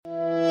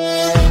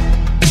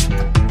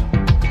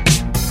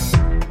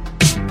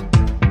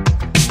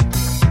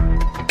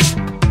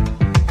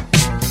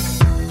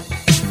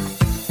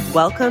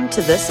Welcome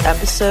to this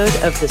episode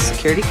of the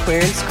Security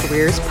Clearance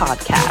Careers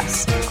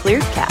Podcast,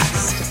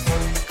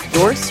 ClearedCast,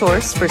 your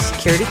source for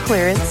security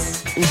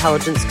clearance,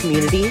 intelligence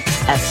community,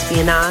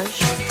 espionage,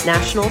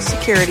 national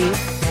security,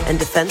 and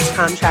defense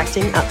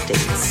contracting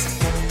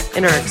updates,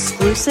 and our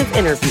exclusive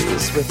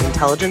interviews with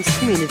intelligence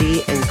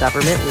community and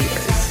government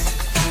leaders.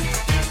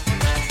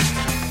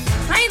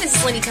 This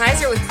is Lindy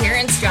Kaiser with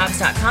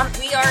ClearanceJobs.com.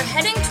 We are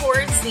heading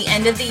towards the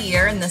end of the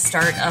year and the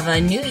start of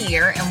a new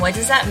year. And what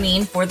does that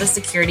mean for the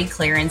security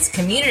clearance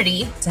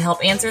community? To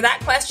help answer that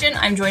question,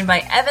 I'm joined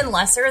by Evan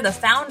Lesser, the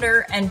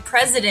founder and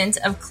president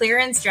of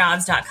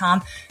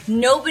ClearanceJobs.com.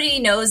 Nobody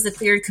knows the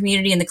cleared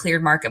community and the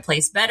cleared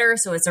marketplace better,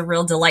 so it's a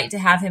real delight to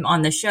have him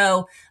on the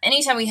show.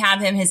 Anytime we have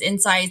him, his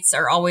insights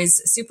are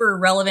always super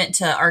relevant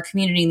to our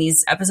community, and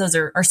these episodes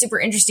are super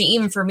interesting,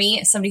 even for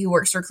me, somebody who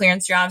works for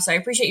Clearance Jobs. So I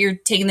appreciate you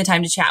taking the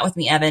time to chat with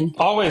me, Evan.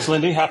 Always,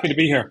 Lindy. Happy to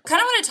be here.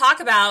 Kind of want to talk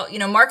about,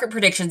 market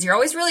predictions. You're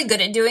always really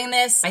good at doing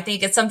this. I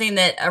think it's something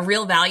that a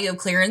real value of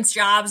Clearance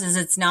Jobs is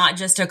it's not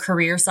just a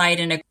career site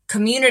and a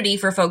community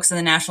for folks in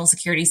the national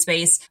security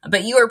space,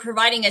 but you are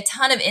providing a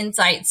ton of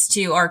insights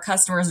to our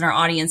customers and our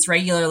audience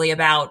regularly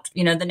about,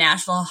 the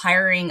national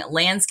hiring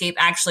landscape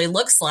actually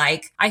looks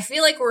like. I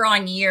feel like we're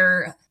on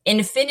year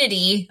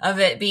infinity of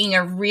it being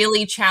a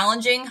really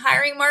challenging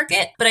hiring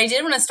market. But I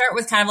did want to start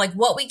with kind of like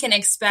what we can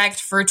expect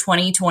for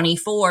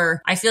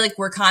 2024. I feel like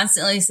we're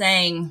constantly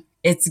saying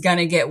it's going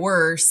to get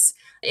worse.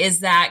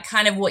 Is that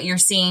kind of what you're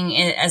seeing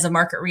as a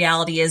market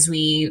reality as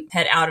we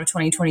head out of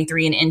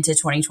 2023 and into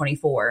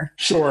 2024?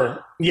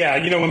 Sure. Yeah.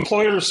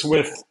 Employers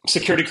with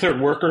security cleared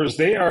workers,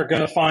 they are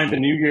going to find the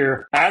new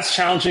year as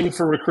challenging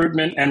for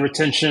recruitment and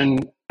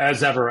retention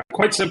as ever.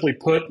 Quite simply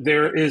put,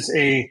 there is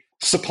a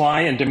supply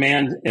and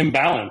demand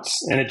imbalance,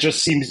 and it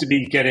just seems to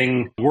be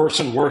getting worse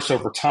and worse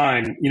over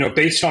time.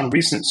 Based on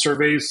recent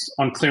surveys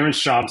on clearance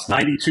jobs,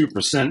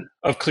 92%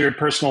 of cleared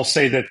personnel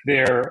say that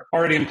they're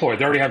already employed.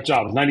 They already have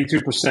jobs,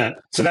 92%.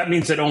 So that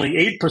means that only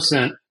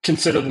 8%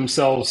 consider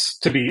themselves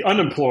to be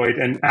unemployed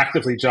and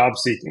actively job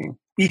seeking.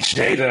 Each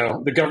day,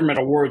 though, the government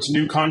awards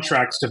new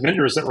contracts to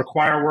vendors that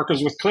require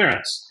workers with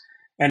clearance.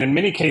 And in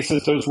many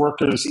cases, those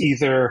workers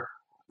either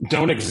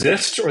don't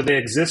exist or they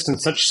exist in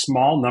such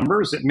small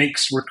numbers, it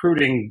makes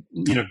recruiting,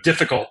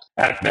 difficult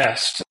at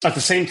best. At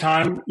the same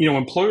time,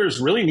 employers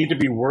really need to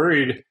be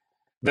worried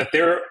that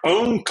their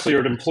own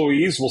cleared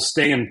employees will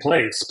stay in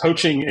place.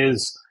 Poaching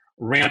is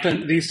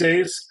rampant these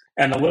days,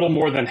 and a little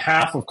more than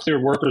half of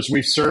cleared workers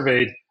we've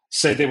surveyed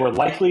said they were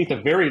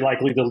very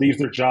likely to leave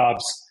their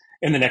jobs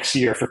in the next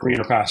year for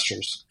greener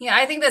pastures. Yeah,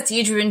 I think that's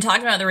huge. We've been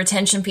talking about the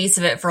retention piece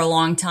of it for a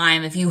long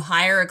time. If you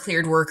hire a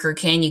cleared worker,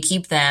 can you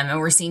keep them?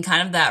 And we're seeing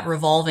kind of that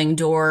revolving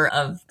door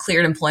of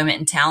cleared employment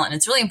and talent. And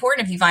it's really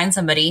important if you find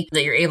somebody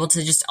that you're able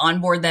to just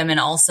onboard them and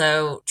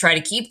also try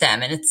to keep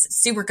them. And it's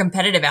super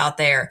competitive out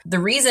there. The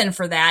reason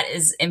for that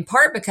is in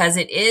part because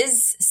it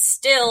is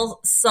still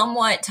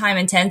somewhat time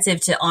intensive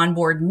to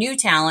onboard new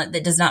talent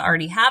that does not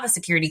already have a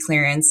security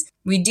clearance.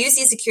 We do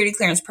see security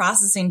clearance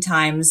processing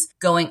times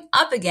going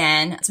up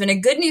again. It's been a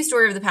good news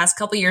story over the past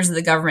couple of years that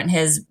the government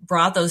has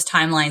brought those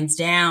timelines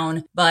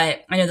down.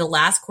 But I know the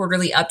last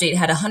quarterly update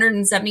had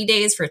 170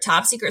 days for a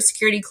top secret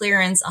security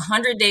clearance,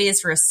 100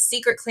 days for a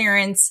secret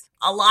clearance,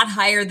 a lot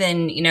higher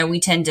than, we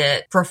tend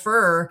to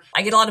prefer.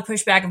 I get a lot of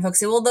pushback and folks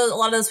say, well, a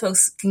lot of those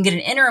folks can get an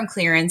interim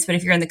clearance. But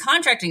if you're in the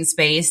contracting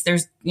space,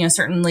 there's,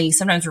 certainly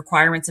sometimes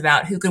requirements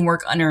about who can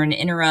work under an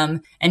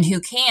interim and who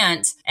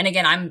can't. And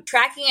again, I'm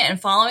tracking it and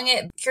following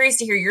it. I'm curious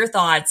to hear your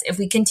thoughts. If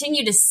we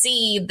continue to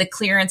see the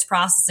clearance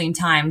processing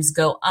times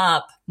go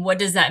up, what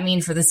does that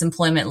mean for this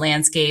employment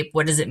landscape?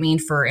 What does it mean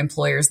for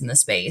employers in the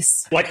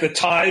space? Like the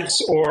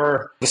tides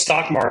or the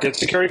stock market,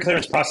 security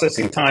clearance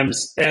processing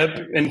times ebb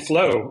and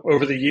flow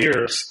over the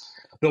years.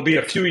 There'll be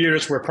a few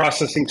years where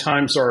processing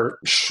times are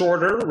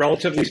shorter,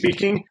 relatively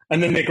speaking,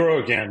 and then they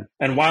grow again.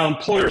 And while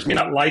employers may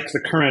not like the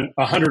current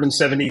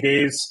 170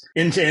 days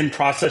end-to-end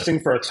processing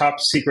for a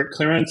top secret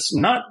clearance,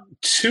 not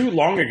too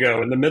long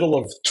ago, in the middle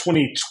of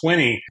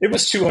 2020, it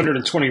was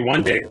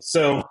 221 days.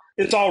 So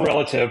it's all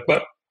relative.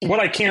 But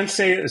what I can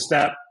say is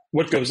that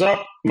what goes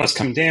up must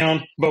come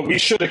down, but we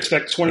should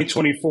expect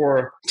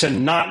 2024 to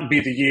not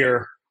be the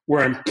year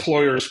where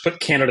employers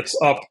put candidates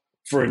up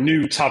for a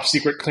new top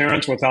secret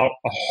clearance without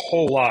a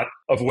whole lot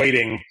of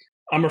waiting.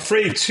 I'm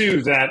afraid,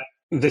 too, that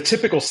the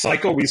typical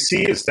cycle we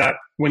see is that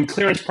when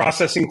clearance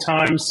processing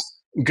times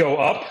go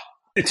up,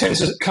 it tends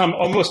to come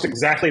almost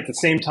exactly at the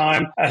same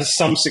time as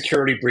some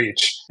security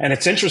breach. And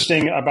it's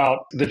interesting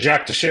about the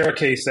Jack Teixeira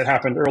case that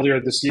happened earlier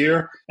this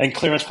year and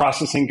clearance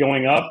processing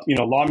going up.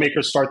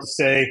 Lawmakers start to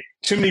say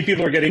too many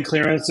people are getting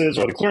clearances,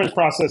 or the clearance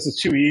process is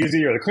too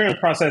easy, or the clearance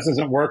process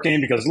isn't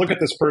working because look at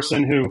this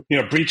person who,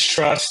 breached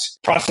trust.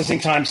 Processing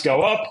times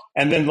go up,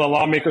 and then the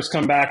lawmakers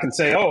come back and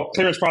say, oh,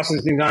 clearance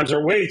processing times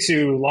are way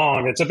too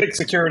long. It's a big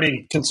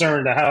security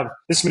concern to have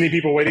this many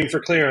people waiting for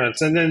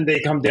clearance, and then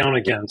they come down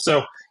again.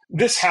 So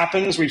this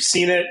happens. We've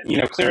seen it.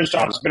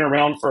 ClearanceJobs has been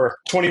around for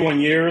 21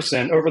 years.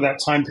 And over that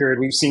time period,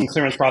 we've seen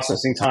clearance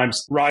processing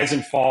times rise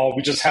and fall.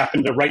 We just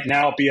happen to right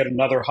now be at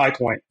another high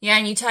point. Yeah.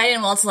 And you tied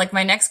in well to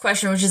my next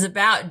question, which is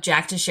about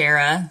Jack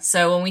Teixeira.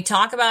 So when we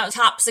talk about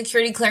top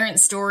security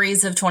clearance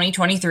stories of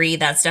 2023,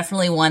 that's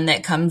definitely one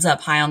that comes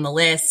up high on the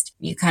list.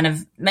 You kind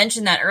of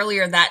mentioned that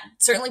earlier. That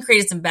certainly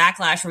created some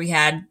backlash where we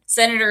had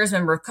senators,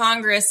 member of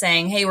Congress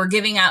saying, hey, we're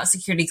giving out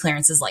security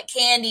clearances like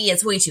candy.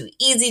 It's way too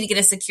easy to get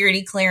a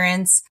security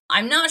clearance.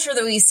 I'm not sure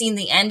that we've seen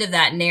the end of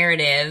that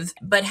narrative,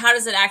 but how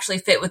does it actually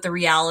fit with the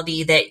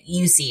reality that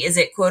you see? Is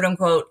it quote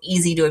unquote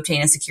easy to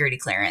obtain a security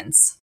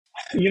clearance?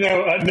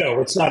 No,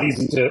 it's not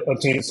easy to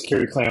obtain a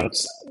security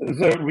clearance.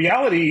 The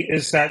reality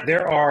is that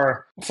there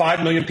are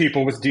 5 million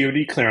people with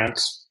DoD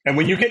clearance. And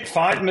when you get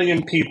 5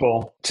 million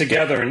people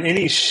together in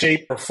any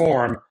shape or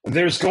form,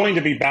 there's going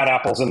to be bad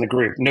apples in the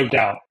group, no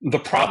doubt. The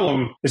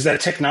problem is that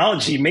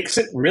technology makes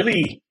it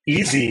really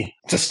easy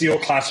to steal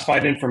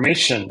classified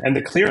information. And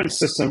the clearance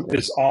system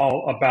is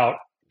all about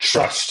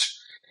trust.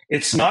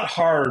 It's not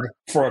hard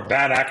for a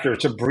bad actor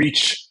to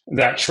breach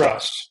that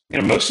trust.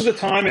 Most of the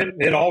time,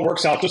 it all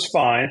works out just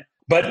fine.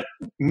 But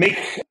make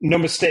no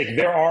mistake,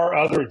 there are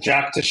other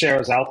Jack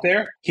Teixeiras out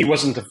there. He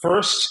wasn't the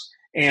first,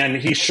 and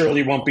he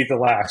surely won't be the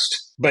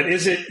last. But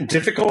is it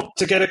difficult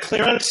to get a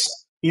clearance?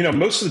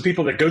 Most of the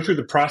people that go through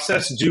the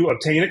process do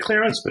obtain a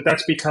clearance, but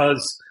that's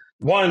because,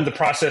 one, the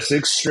process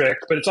is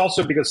strict, but it's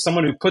also because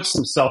someone who puts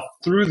themselves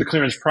through the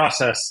clearance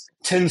process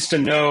tends to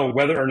know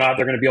whether or not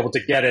they're going to be able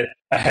to get it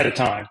ahead of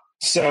time.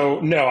 So,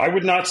 no, I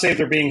would not say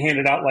they're being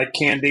handed out like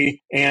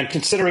candy. And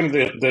considering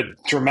the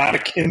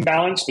dramatic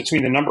imbalance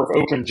between the number of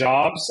open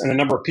jobs and the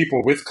number of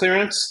people with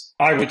clearance,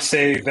 I would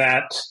say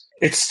that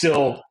it's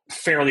still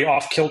fairly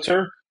off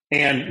kilter.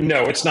 And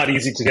no, it's not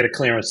easy to get a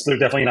clearance. They're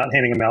definitely not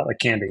handing them out like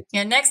candy.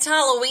 Yeah, next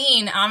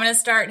Halloween, I'm going to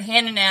start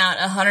handing out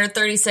a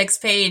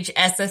 136-page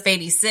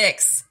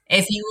SF-86.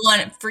 If you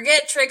want,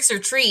 forget tricks or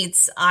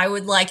treats, I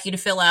would like you to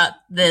fill out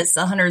this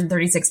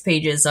 136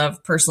 pages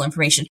of personal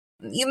information.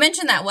 You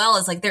mentioned that well,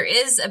 is there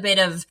is a bit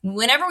of,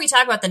 whenever we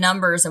talk about the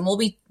numbers, and we'll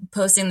be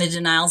posting the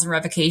denials and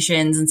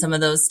revocations and some of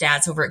those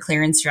stats over at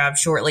ClearanceJobs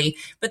shortly,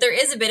 but there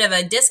is a bit of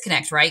a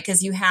disconnect, right?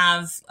 Because you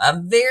have a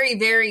very,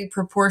 very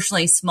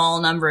proportionally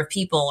small number of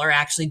people are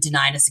actually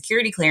denied a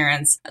security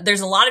clearance. There's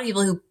a lot of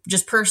people who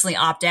just personally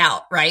opt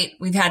out, right?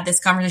 We've had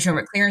this conversation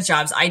over at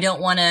ClearanceJobs. I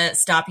don't want to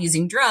stop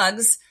using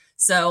drugs,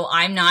 so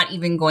I'm not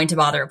even going to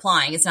bother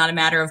applying. It's not a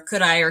matter of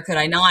could I or could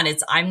I not.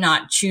 It's I'm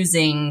not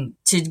choosing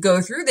to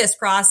go through this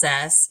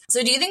process.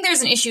 So do you think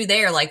there's an issue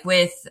there?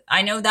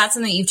 I know that's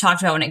something you've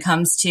talked about when it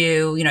comes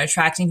to,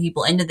 attracting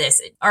people into this.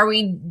 Are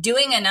we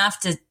doing enough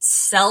to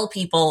sell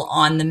people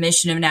on the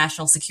mission of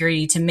national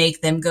security to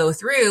make them go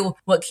through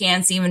what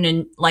can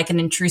seem like an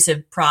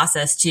intrusive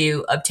process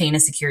to obtain a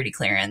security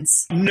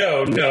clearance?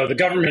 No. The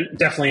government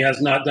definitely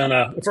has not done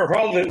for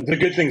all the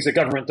good things the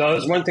government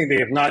does, one thing they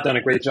have not done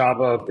a great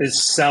job of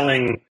is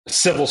selling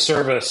civil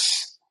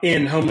service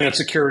in Homeland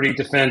Security,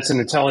 defense, and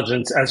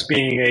intelligence as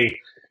being a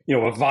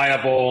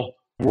viable,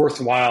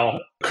 worthwhile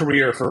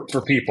career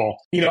for people.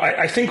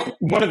 I think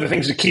one of the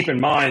things to keep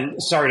in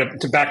mind, sorry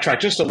to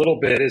backtrack just a little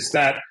bit, is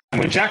that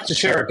when Jack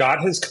Teixeira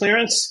got his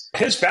clearance,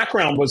 his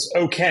background was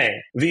okay.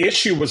 The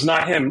issue was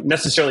not him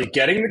necessarily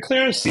getting the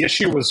clearance. The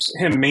issue was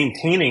him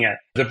maintaining it.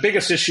 The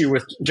biggest issue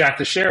with Jack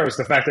Teixeira is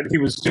the fact that he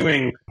was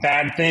doing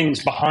bad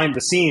things behind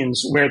the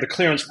scenes where the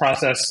clearance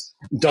process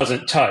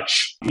doesn't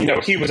touch.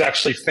 He was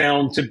actually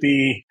found to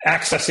be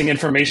accessing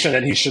information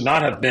that he should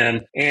not have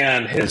been.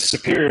 And his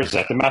superiors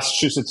at the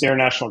Massachusetts Air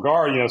National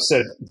Guard,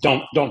 said,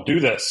 don't do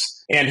this.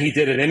 And he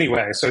did it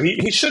anyway. So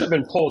he should have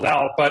been pulled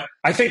out. But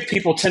I think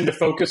people tend to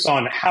focus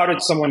on how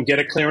did someone get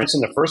a clearance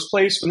in the first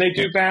place when they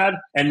do bad,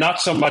 and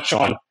not so much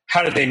on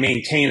how did they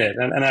maintain it.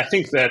 And I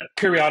think that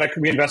periodic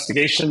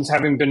reinvestigations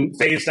having been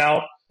phased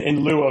out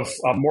in lieu of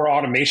more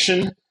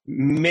automation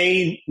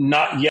may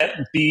not yet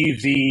be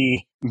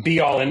the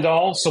be-all,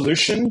 end-all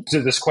solution to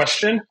this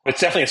question.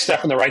 It's definitely a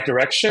step in the right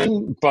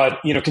direction, but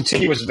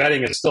continuous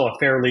vetting is still a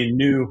fairly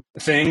new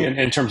thing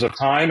in terms of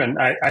time. And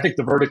I think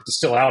the verdict is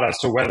still out as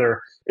to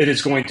whether it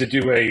is going to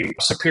do a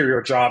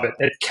superior job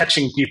at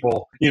catching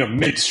people,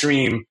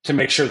 midstream to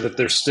make sure that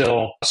they're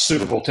still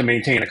suitable to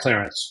maintain a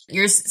clearance.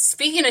 You're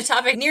speaking a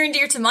topic near and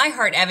dear to my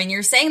heart, Evan.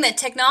 You're saying that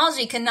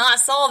technology cannot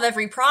solve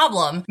every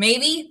problem.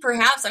 Maybe,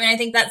 perhaps. I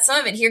think that's some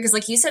of it here, because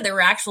like you said, there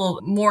were actual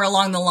more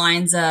along the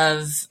lines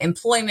of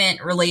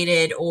employment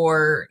related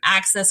or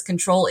access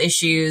control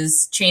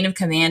issues, chain of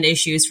command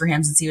issues for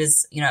him since he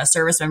was, a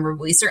service member.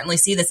 But we certainly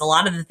see this. A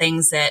lot of the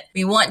things that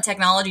we want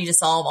technology to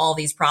solve all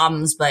these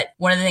problems. But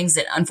one of the things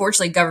that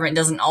unfortunately government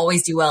doesn't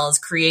always do well is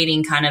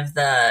creating kind of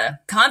the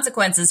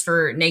consequences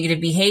for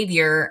negative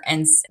behavior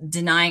and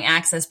denying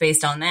access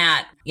based on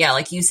that. Yeah,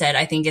 like you said,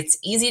 I think it's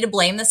easy to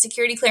blame the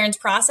security clearance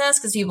process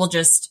because people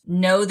just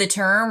know the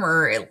term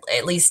or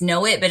at least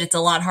know it, but it's a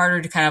lot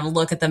harder to kind of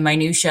look at the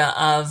minutia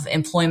of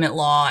employment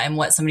law and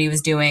what somebody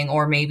was doing,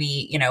 or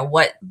maybe,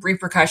 what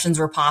repercussions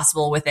were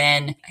possible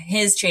within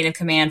his chain of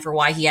command for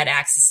why he had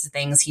access to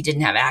things he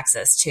didn't have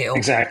access to.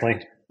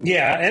 Exactly.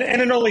 Yeah,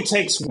 and it only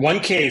takes one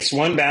case,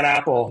 one bad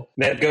apple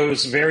that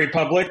goes very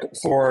public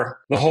for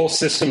the whole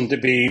system to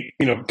be,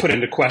 put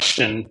into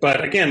question.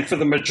 But again, for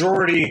the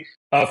majority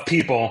of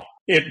people,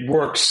 it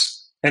works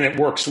and it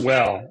works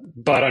well.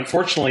 But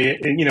unfortunately,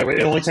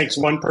 it only takes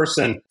one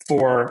person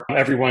for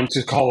everyone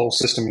to call the whole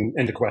system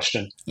into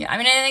question. Yeah, I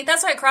mean, I think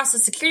that's why across the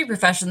security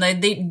profession,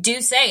 they do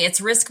say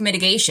it's risk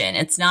mitigation.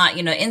 It's not,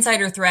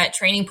 insider threat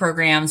training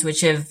programs,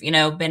 which have,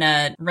 been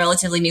a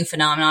relatively new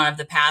phenomenon of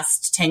the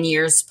past 10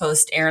 years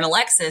post Aaron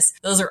Alexis.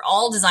 Those are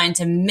all designed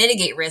to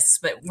mitigate risks,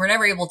 but we're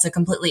never able to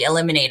completely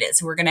eliminate it.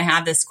 So we're going to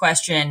have this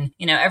question,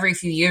 every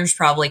few years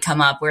probably come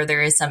up where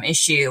there is some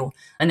issue.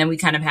 And then we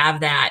kind of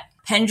have that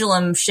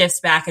pendulum shifts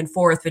back and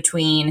forth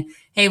between,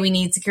 hey, we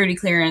need security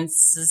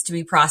clearances to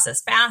be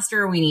processed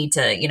faster. We need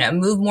to,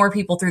 move more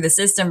people through the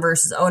system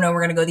versus, oh no, we're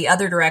going to go the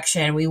other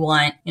direction. We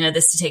want,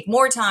 this to take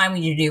more time.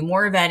 We need to do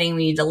more vetting.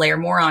 We need to layer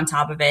more on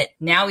top of it.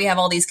 Now we have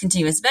all these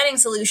continuous vetting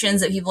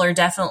solutions that people are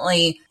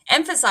definitely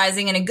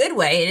emphasizing in a good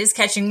way. It is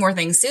catching more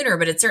things sooner,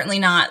 but it's certainly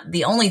not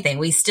the only thing.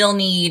 We still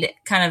need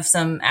kind of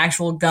some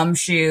actual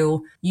gumshoe,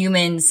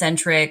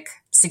 human-centric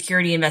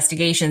security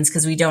investigations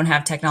because we don't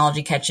have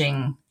technology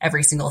catching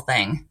every single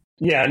thing.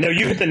 Yeah, no,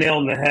 you hit the nail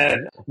on the head.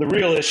 The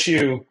real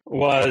issue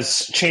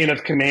was chain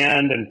of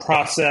command and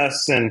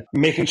process and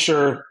making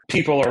sure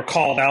people are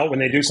called out when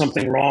they do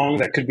something wrong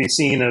that could be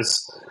seen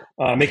as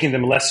making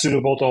them less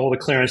suitable to hold a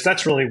clearance.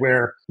 That's really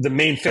where the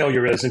main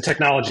failure is, and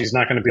technology is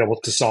not going to be able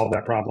to solve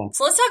that problem.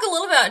 So let's talk a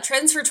little about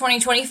trends for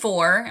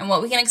 2024 and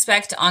what we can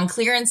expect on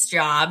clearance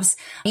jobs.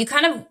 You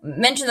kind of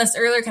mentioned this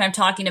earlier, kind of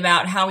talking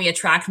about how we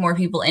attract more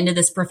people into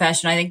this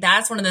profession. I think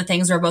that's one of the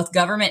things where both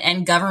government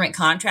and government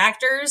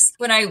contractors,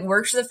 when I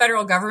worked for the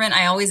federal government,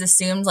 I always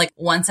assumed like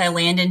once I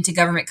land into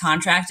government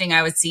contracting,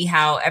 I would see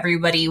how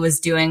everybody was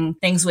doing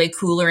things way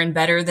cooler and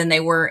better than they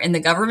were in the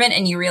government.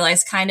 And you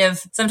realize kind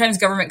of sometimes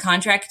government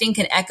contracting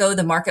can echo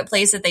the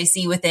marketplace that they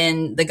see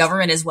within the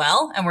government as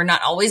well. And we're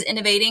not always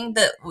innovating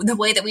the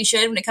way that we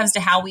should when it comes to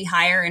how we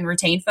hire and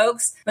retain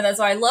folks. But that's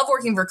why I love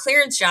working for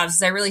clearance jobs,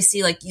 is I really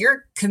see like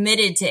you're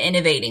committed to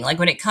innovating. Like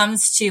when it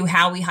comes to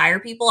how we hire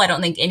people, I don't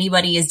think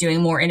anybody is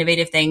doing more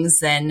innovative things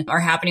than are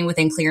happening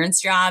within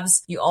clearance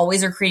jobs. You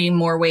always are creating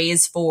more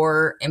ways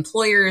for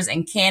employers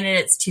and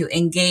candidates to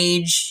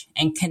engage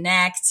and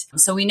connect.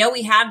 So we know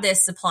we have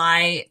this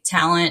supply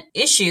talent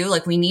issue,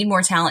 like we need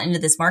more talent into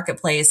this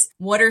marketplace.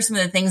 What are some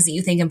of the things that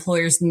you think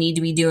employers need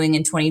to be doing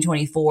in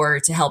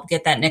 2024 to help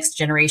get that next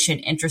generation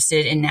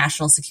interested in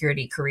national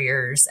security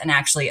careers and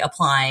actually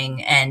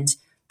applying and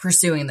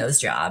pursuing those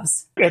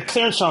jobs? At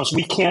clearance jobs,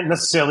 we can't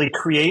necessarily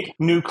create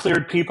new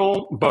cleared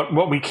people, but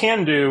what we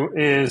can do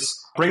is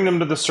bring them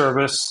to the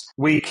service.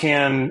 We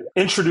can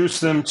introduce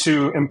them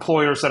to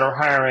employers that are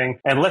hiring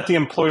and let the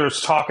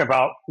employers talk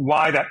about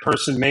why that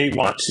person may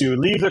want to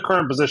leave their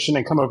current position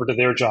and come over to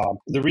their job.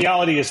 The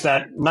reality is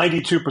that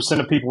 92%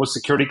 of people with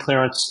security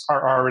clearance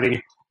are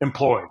already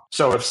employed.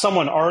 So if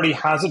someone already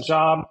has a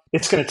job,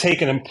 it's going to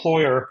take an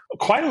employer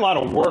quite a lot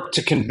of work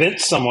to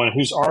convince someone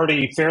who's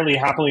already fairly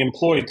happily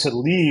employed to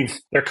leave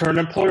their current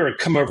employer and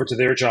come over to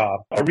their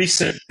job. A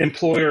recent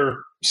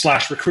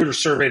employer/recruiter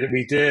survey that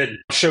we did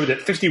showed that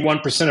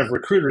 51% of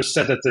recruiters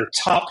said that their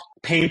top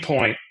pain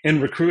point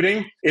in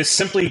recruiting is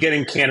simply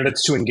getting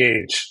candidates to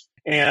engage.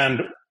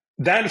 And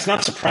that is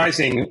not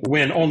surprising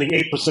when only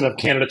 8% of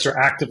candidates are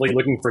actively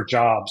looking for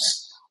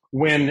jobs.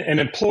 When an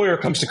employer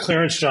comes to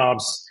clearance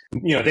jobs,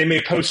 they may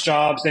post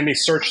jobs, they may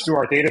search through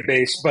our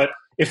database, but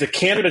if the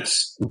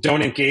candidates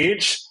don't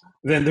engage,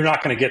 then they're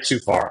not going to get too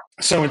far.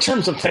 So in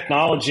terms of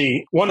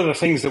technology, one of the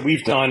things that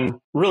we've done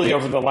really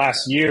over the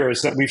last year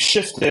is that we've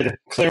shifted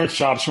clearance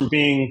jobs from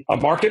being a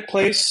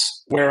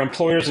marketplace where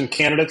employers and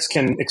candidates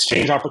can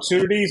exchange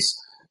opportunities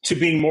to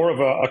being more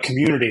of a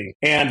community.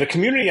 And the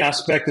community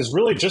aspect is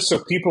really just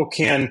so people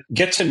can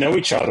get to know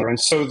each other. And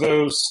so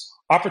those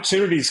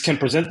opportunities can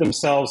present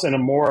themselves in a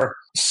more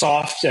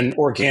soft and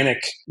organic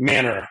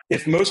manner.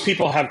 If most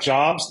people have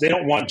jobs, they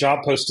don't want job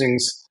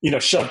postings,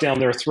 shoved down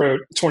their throat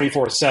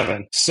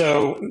 24/7.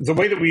 So the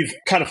way that we've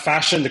kind of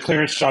fashioned the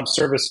clearance job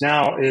service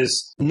now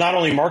is not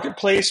only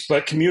marketplace,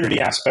 but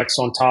community aspects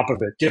on top of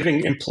it,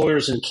 giving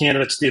employers and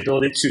candidates the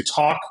ability to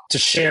talk, to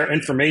share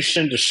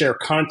information, to share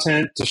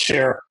content, to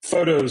share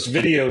photos,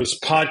 videos,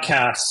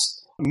 podcasts,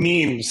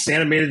 memes,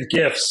 animated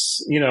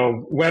GIFs,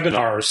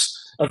 webinars,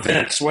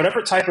 events,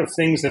 whatever type of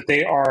things that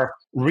they are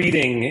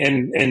reading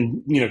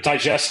and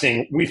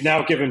digesting. We've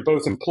now given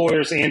both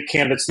employers and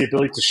candidates the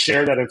ability to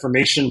share that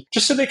information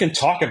just so they can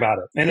talk about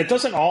it. And it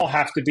doesn't all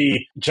have to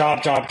be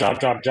job.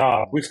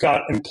 We've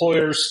got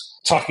employers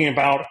talking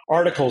about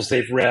articles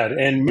they've read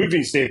and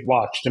movies they've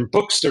watched and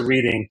books they're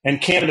reading,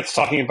 and candidates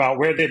talking about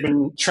where they've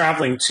been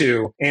traveling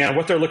to and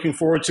what they're looking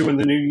forward to in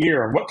the new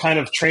year and what kind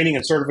of training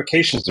and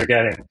certifications they're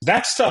getting.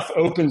 That stuff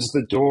opens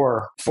the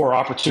door for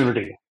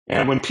opportunity.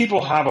 And when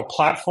people have a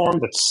platform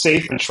that's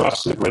safe and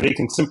trusted where they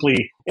can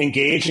simply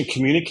engage and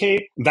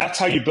communicate, that's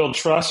how you build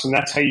trust, and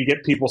that's how you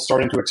get people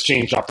starting to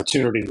exchange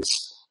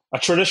opportunities. A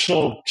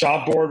traditional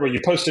job board where you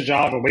post a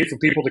job and wait for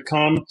people to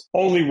come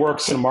only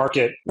works in a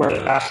market where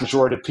the vast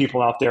majority of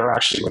people out there are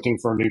actually looking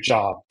for a new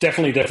job.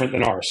 Definitely different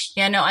than ours.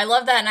 Yeah, no, I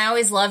love that. And I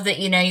always love that,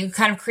 you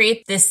kind of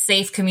create this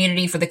safe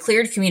community for the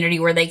cleared community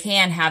where they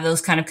can have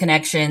those kind of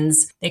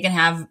connections. They can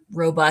have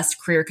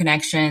robust career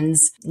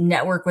connections,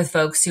 network with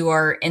folks who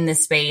are in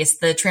this space.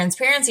 The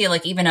transparency of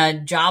like even a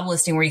job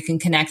listing where you can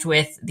connect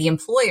with the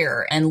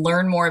employer and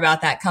learn more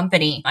about that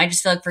company. I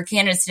just feel like for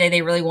candidates today,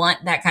 they really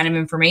want that kind of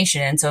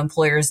information. And so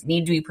employers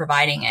need to be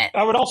providing it.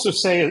 I would also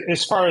say,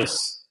 as far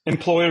as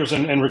employers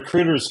and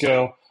recruiters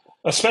go,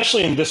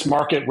 especially in this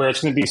market where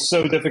it's going to be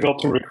so difficult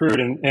to recruit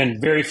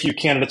and very few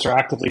candidates are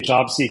actively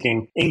job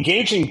seeking,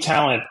 engaging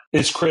talent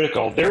is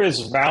critical. There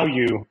is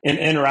value in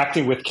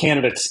interacting with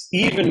candidates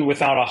even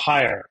without a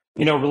hire.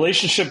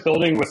 Relationship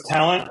building with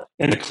talent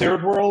in the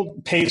cleared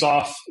world pays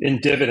off in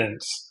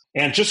dividends.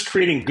 And just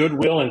creating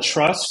goodwill and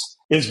trust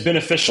is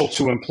beneficial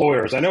to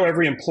employers. I know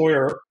every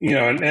employer,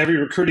 and every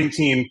recruiting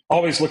team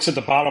always looks at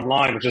the bottom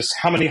line, which is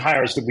how many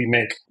hires did we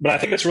make? But I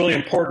think it's really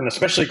important,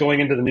 especially going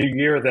into the new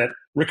year, that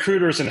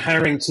recruiters and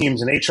hiring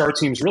teams and HR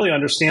teams really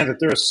understand that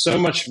there is so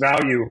much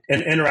value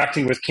in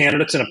interacting with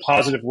candidates in a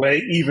positive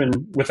way, even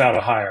without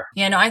a hire.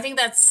 Yeah, no, I think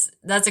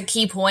that's a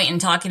key point in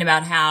talking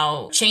about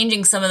how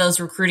changing some of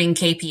those recruiting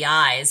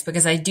KPIs,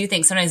 because I do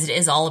think sometimes it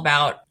is all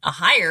about a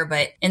hire,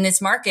 but in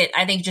this market,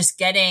 I think just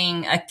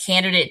getting a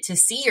candidate to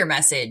see your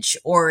message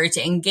or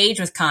to engage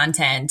with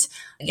content.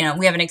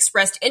 We have an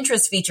expressed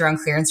interest feature on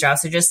ClearanceJobs.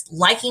 So just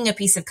liking a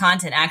piece of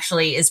content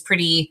actually is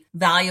pretty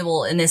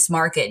valuable in this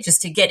market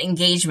just to get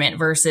engagement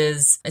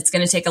versus it's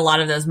going to take a lot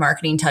of those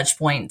marketing touch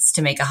points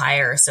to make a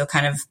hire. So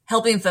kind of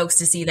helping folks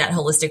to see that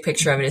holistic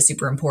picture of it is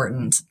super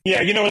important.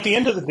 Yeah. At the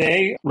end of the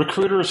day,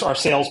 recruiters are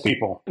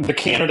salespeople. The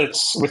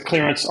candidates with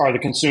clearance are the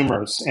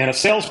consumers. And a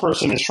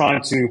salesperson is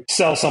trying to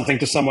sell something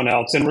to someone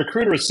else. And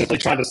recruiter is simply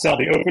trying to sell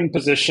the open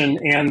position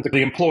and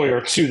the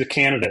employer to the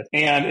candidate.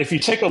 And if you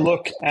take a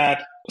look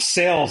at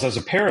sales as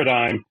a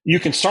paradigm, you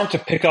can start to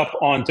pick up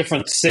on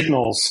different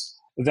signals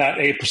that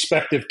a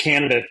prospective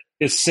candidate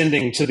is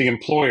sending to the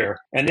employer.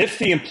 And if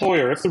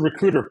the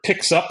recruiter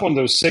picks up on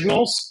those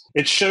signals,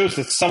 it shows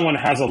that someone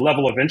has a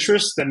level of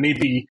interest that may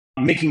be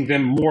making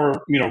them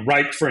more,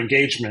 ripe for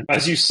engagement.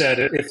 As you said,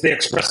 if they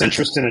express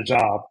interest in a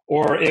job,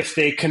 or if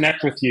they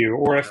connect with you,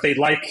 or if they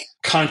like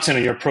content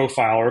of your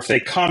profile, or if they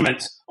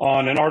comment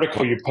on an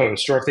article you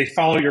post, or if they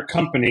follow your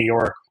company,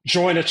 or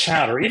join a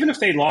chat, or even if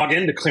they log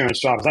into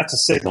ClearanceJobs, that's a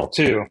signal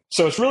too.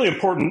 So it's really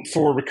important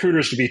for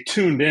recruiters to be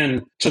tuned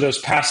in to those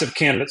passive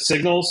candidate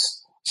signals.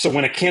 So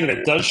when a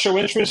candidate does show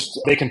interest,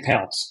 they can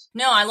pounce.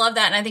 No, I love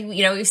that. And I think,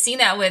 we've seen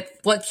that with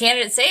what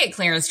candidates say at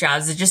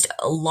ClearanceJobs is just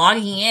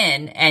logging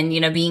in and,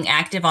 being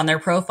active on their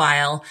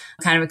profile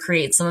kind of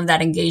creates some of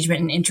that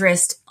engagement and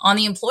interest on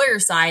the employer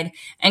side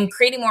and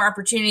creating more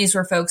opportunities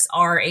where folks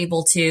are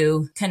able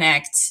to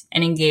connect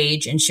and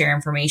engage and share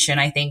information.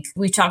 I think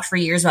we've talked for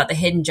years about the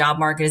hidden job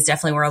market is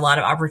definitely where a lot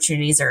of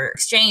opportunities are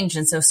exchanged.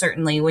 And so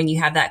certainly when you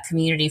have that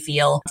community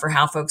feel for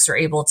how folks are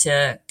able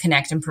to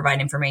connect and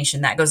provide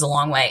information, that goes a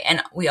long way.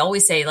 And we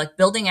always say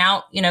building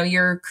out,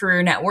 your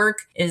career network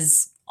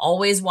is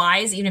always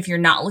wise, even if you're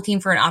not looking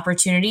for an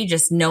opportunity,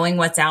 just knowing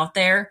what's out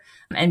there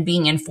and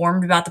being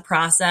informed about the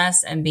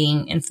process and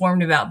being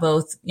informed about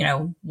both,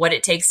 what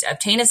it takes to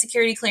obtain a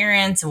security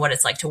clearance and what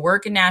it's like to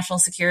work in national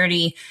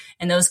security.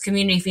 And those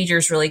community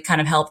features really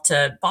kind of help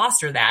to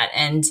foster that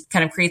and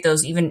kind of create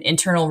those even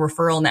internal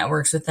referral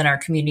networks within our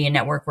community and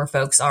network where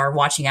folks are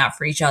watching out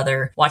for each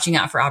other, watching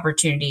out for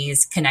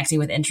opportunities, connecting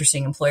with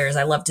interesting employers.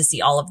 I love to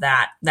see all of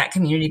that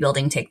community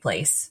building take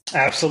place.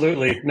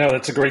 Absolutely. No,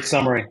 that's a great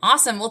summary.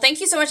 Awesome. Well,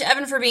 thank you so much,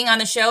 Evan, for being on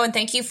the show. And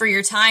thank you for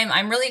your time.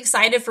 I'm really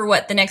excited for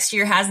what the next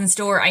year has in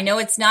store. I know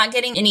it's not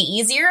getting any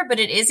easier, but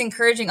it is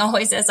encouraging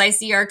always as I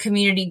see our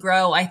community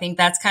grow. I think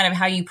that's kind of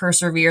how you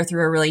persevere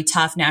through a really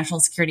tough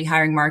national security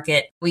hiring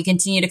market. We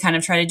continue to kind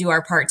of try to do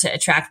our part to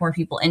attract more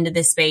people into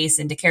this space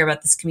and to care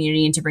about this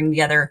community and to bring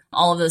together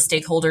all of those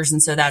stakeholders.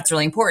 And so that's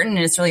really important.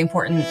 And it's really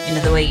important,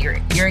 the way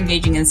you're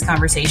engaging in this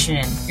conversation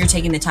and you're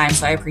taking the time.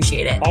 So I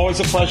appreciate it. Always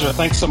a pleasure.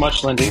 Thanks so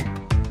much, Lindy.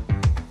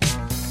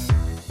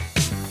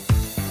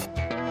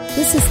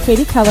 This is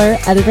Katie Keller,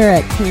 editor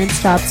at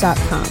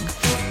ClearanceJobs.com.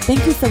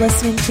 Thank you for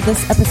listening to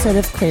this episode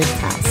of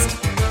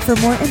ClearedCast. For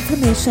more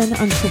information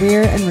on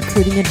career and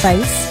recruiting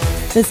advice,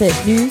 visit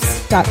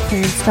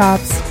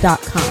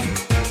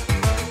news.clearancejobs.com.